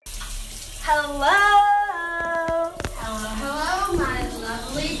Hello! Hello, my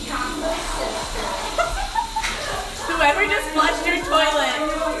lovely Kappa sister. Whoever just flushed your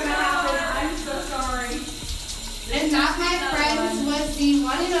toilet. I'm so sorry. And that, my friends, was the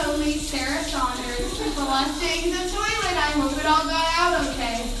one and only Sarah Saunders flushing the toilet. I hope it all got out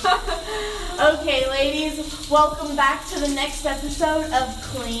okay. Okay, ladies, welcome back to the next episode of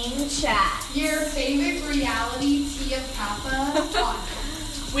Clean Chat. Your favorite reality tea of Kappa podcast.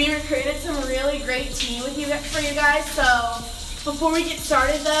 We recruited some really great tea for you guys, so before we get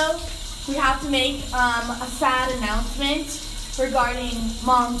started though, we have to make a sad announcement regarding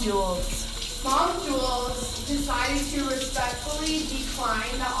Mom Jules. Mom Jules decided to respectfully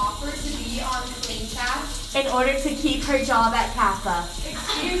decline the offer to be on Clean Chat In order to keep her job at Kappa.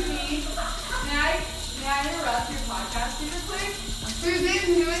 Excuse me, may I interrupt your podcast super quick?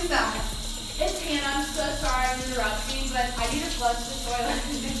 Susan, who is that? It's Hannah. I'm so sorry I'm interrupting, but I need to flush the toilet.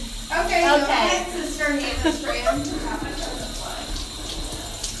 Okay, go Okay. ahead, Sister Hannah Stram.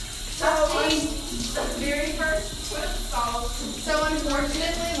 The very first twist solved. So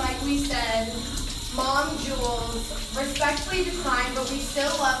unfortunately, like we said, Mom Jules respectfully declined, but we still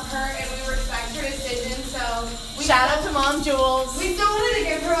love her and we respect her decision. So Shout out to Mom Jules. we still wanted to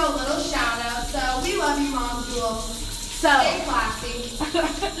give her a little shout out. So we love you, Mom Jules. So, Stay classy.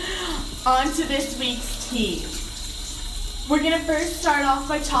 on to this week's tea. We're going to first start off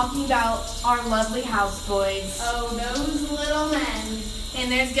by talking about our lovely houseboys. Oh, those little men. And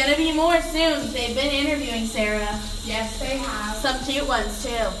there's going to be more soon. They've been interviewing Sarah. Yes, they have. Some cute ones, too.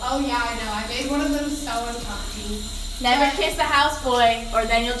 Oh yeah, I know. I made one of them so uncomfy. Never But kiss a houseboy, or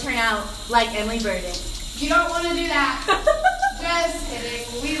then you'll turn out like Emily Burden. you don't want to do that. Just kidding.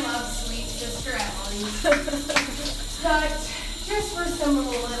 We love sweet Sister Emily. But just for some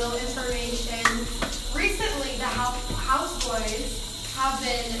little information, recently the houseboys have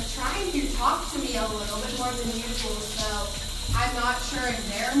been trying to talk to me a little bit more than usual, so I'm not sure if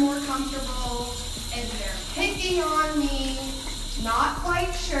they're more comfortable, if they're picking on me, not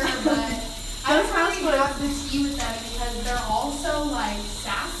quite sure, but I Those don't really houseboys- have to tea with them because they're all so like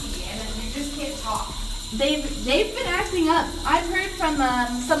sassy and you just can't talk. They've been acting up. I've heard from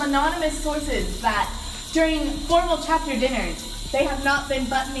some anonymous sources that during formal chapter dinners, they have not been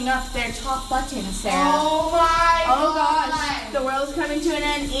buttoning up their top buttons, Sarah. Oh my Oh god. gosh, the world's coming to an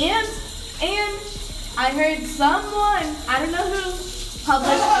end. And I heard someone, I don't know who,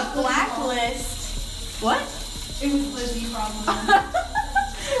 published a blacklist. What? It was Lizzie probably.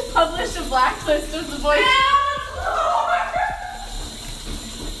 Published a blacklist of the boys.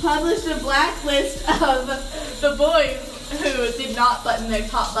 Published a blacklist of the boys who did not button their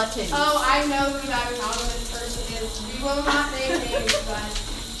top buttons. Oh, I know who that anonymous person is. We will not name names, but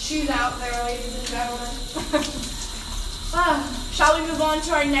she's out there, ladies and gentlemen. Shall we move on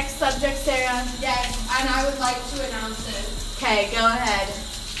to our next subject, Sarah? Yes, and I would like to announce it. Okay, go ahead.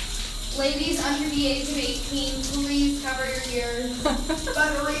 Ladies under the age of 18, please cover your ears.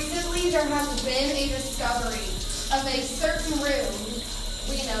 But recently there has been a discovery of a certain room,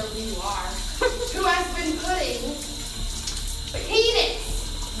 we know who you are, who has been putting penis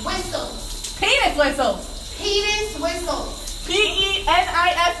whistles. Penis whistles. Penis whistles.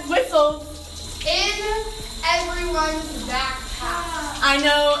 Penis whistles. In everyone's backpack. I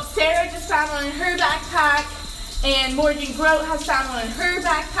know Sarah just found one in her backpack, and Morgan Grote has found one in her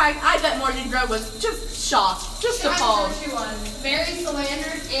backpack. I bet Morgan Grote was just shocked, just appalled. I'm sure she was. Mary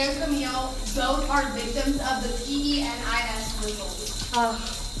Solanders and Camille both are victims of the PENIS whistles.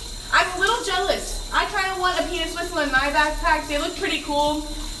 I'm a little jealous. I kind of want a penis whistle in my backpack. They look pretty cool.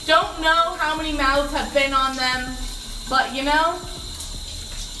 Don't know how many mouths have been on them, but you know,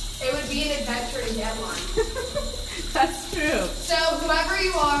 It would be an adventure to get one. that's true. So whoever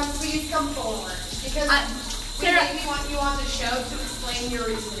you are, please come forward. Because we Sarah- maybe want you on the show to explain your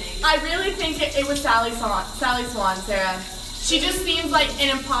reasoning. I really think it was Sally Swan, Sarah. She just seems like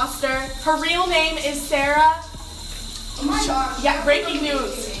an imposter. Her real name is Sarah. Oh my gosh. Yeah, breaking that's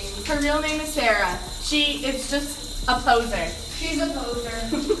news. amazing. Her real name is Sarah. She is just a poser. She's a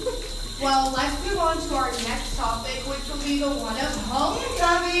poser. Well, let's move on to our next topic, which will be the one of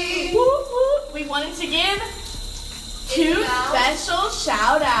homecoming. Woo, woo. We wanted to give two Isabel. special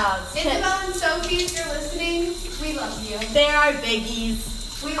shout outs. Isabel and Sophie, if you're listening, we love you. They are biggies.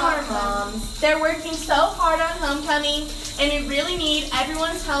 We Our love them. moms. They're working so hard on homecoming, and we really need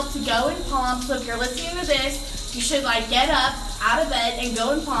everyone's help to go in pomp. So if you're listening to this, you should get up out of bed and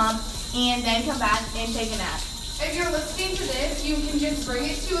go in pomp, and then come back and take a nap. If you're listening to this, you can just bring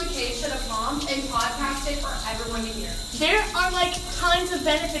it to Acacia to Pomp and podcast it for everyone to hear. There are tons of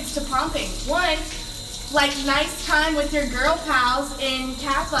benefits to promping. One, nice time with your girl pals in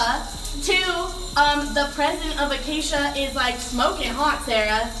Kappa, the president of Acacia is like smoking hot,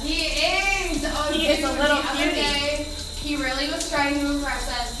 Sarah. He is. Oh, He is a dude, little the other cutie. day, he really was trying to impress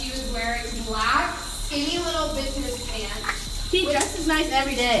us. He was wearing black, skinny little business pants He dresses nice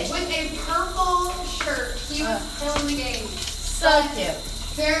every day. with a purple shirt. He was killing the game. So cute.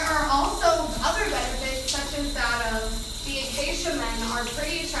 There are also other benefits, such as that of the Acacia men are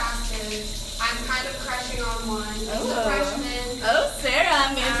pretty attractive. I'm kind of crushing on one. He's a freshman. Oh, Sarah,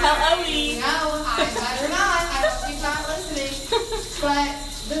 I'm gonna tell Owie. No, I better not. I hope he's not listening. But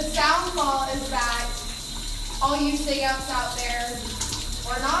the downfall is that all you sing-ups out there,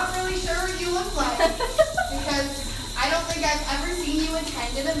 we're not really sure what you look like. Because I don't think I've ever seen you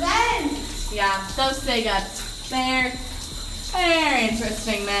attend an event. Yeah, those sig-ups. They're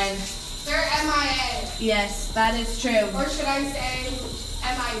interesting men. They're MIA. Yes, that is true. Or should I say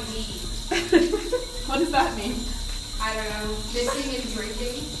MID? What does that mean? I don't know. Missing and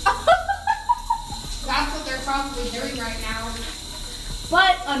drinking. That's what they're probably doing right now.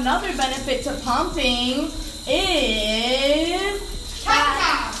 But another benefit to pumping is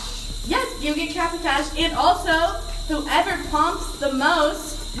Cash. yes, you get Kappa Cash. And also, whoever pumps the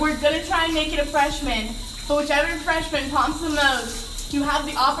most, we're gonna try and make it a freshman. But whichever freshman pumps the most, you have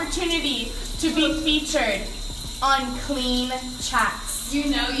the opportunity to be featured on Clean Chats. You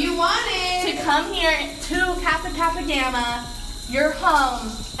know you want To it. come here to Kappa Kappa Gamma, your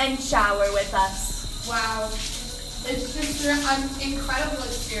home, and shower with us. Wow. It's just an incredible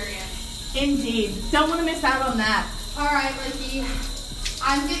experience. Indeed. Don't want to miss out on that. All right, Licky.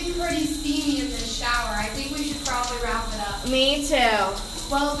 I'm getting pretty steamy in this shower. I think we should probably wrap it up. Me too.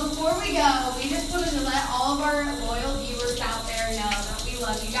 Well, before we go, we just wanted to let all of our loyal viewers out there know that we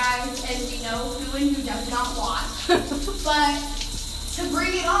love you guys and we know who and who does not watch. But to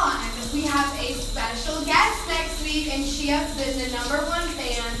bring it on, we have a special guest next week, and she has been the #1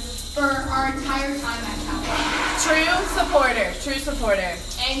 fan for our entire time at Kappa. True supporter.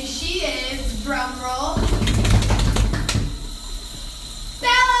 And she is, drumroll,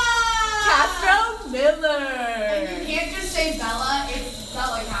 Bella! Castro And Miller. you can't just say Bella, it's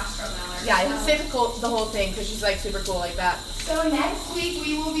Bella Castro Miller. Yeah, you So- can say the whole thing because she's like super cool like that. So next week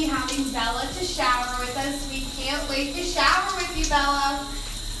we will be having Bella to shower with us. We can't wait to shower with you, Bella.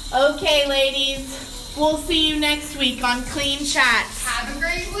 Okay, ladies. We'll see you next week on Clean Chats. Have a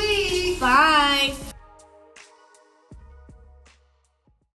great week. Bye.